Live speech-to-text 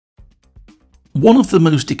One of the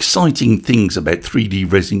most exciting things about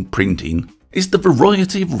 3D resin printing is the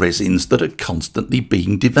variety of resins that are constantly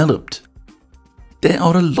being developed. There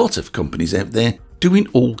are a lot of companies out there doing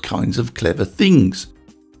all kinds of clever things,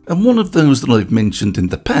 and one of those that I've mentioned in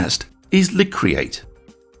the past is Liqcreate.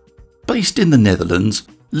 Based in the Netherlands,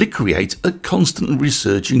 Liqcreate are constantly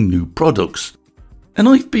researching new products, and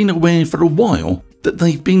I've been aware for a while that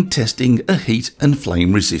they've been testing a heat and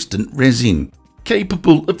flame resistant resin,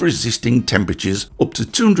 capable of resisting temperatures up to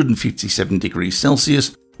 257 degrees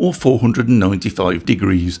Celsius or 495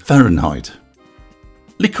 degrees Fahrenheit.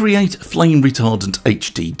 Liqcreate Flame Retardant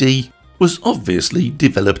HDT was obviously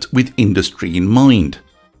developed with industry in mind,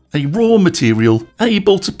 a raw material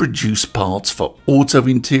able to produce parts for auto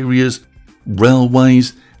interiors,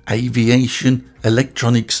 railways, aviation,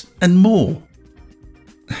 electronics and more.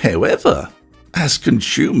 However, as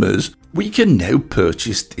consumers, we can now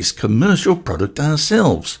purchase this commercial product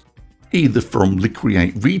ourselves, either from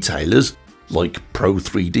Liqcreate retailers like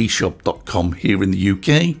pro3dshop.com here in the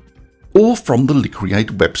UK, or from the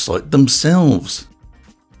Liqcreate website themselves.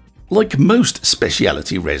 Like most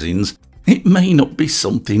specialty resins, it may not be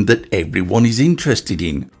something that everyone is interested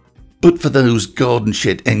in, but for those garden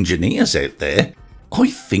shed engineers out there, I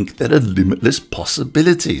think there are limitless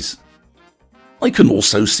possibilities. I can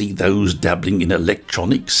also see those dabbling in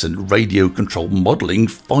electronics and radio control modelling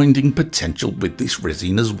finding potential with this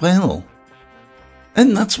resin as well.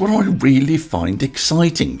 And that's what I really find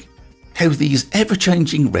exciting, how these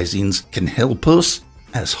ever-changing resins can help us,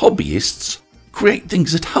 as hobbyists, create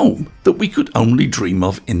things at home that we could only dream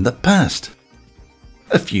of in the past.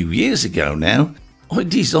 A few years ago now, I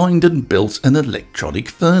designed and built an electronic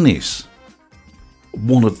furnace.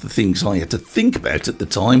 One of the things I had to think about at the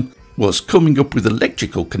time was coming up with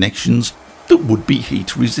electrical connections that would be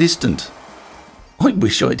heat resistant. I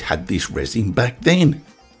wish I'd had this resin back then.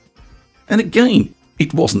 And again,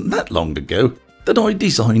 it wasn't that long ago that I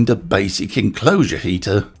designed a basic enclosure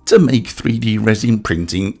heater to make 3D resin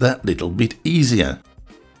printing that little bit easier.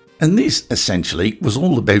 And this essentially was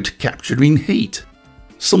all about capturing heat,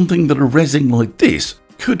 something that a resin like this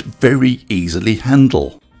could very easily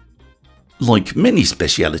handle. Like many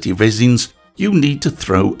specialty resins, you need to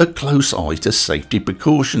throw a close eye to safety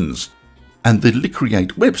precautions, and the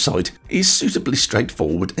Liqcreate website is suitably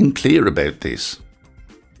straightforward and clear about this.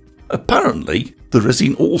 Apparently, the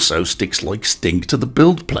resin also sticks like stink to the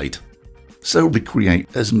build plate, so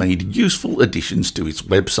Liqcreate has made useful additions to its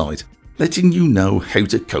website, letting you know how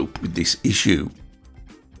to cope with this issue.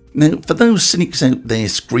 Now, for those cynics out there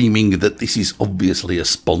screaming that this is obviously a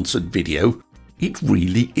sponsored video, it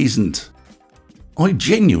really isn't. I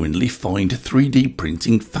genuinely find 3D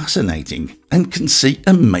printing fascinating and can see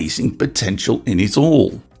amazing potential in it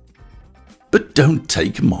all. But don't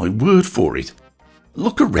take my word for it.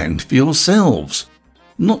 Look around for yourselves,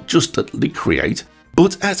 not just at Liqcreate,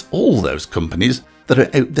 but at all those companies that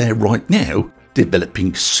are out there right now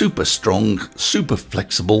developing super strong, super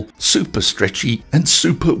flexible, super stretchy and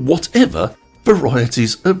super whatever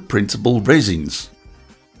varieties of printable resins.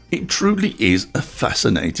 It truly is a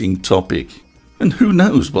fascinating topic. And who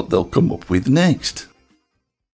knows what they'll come up with next.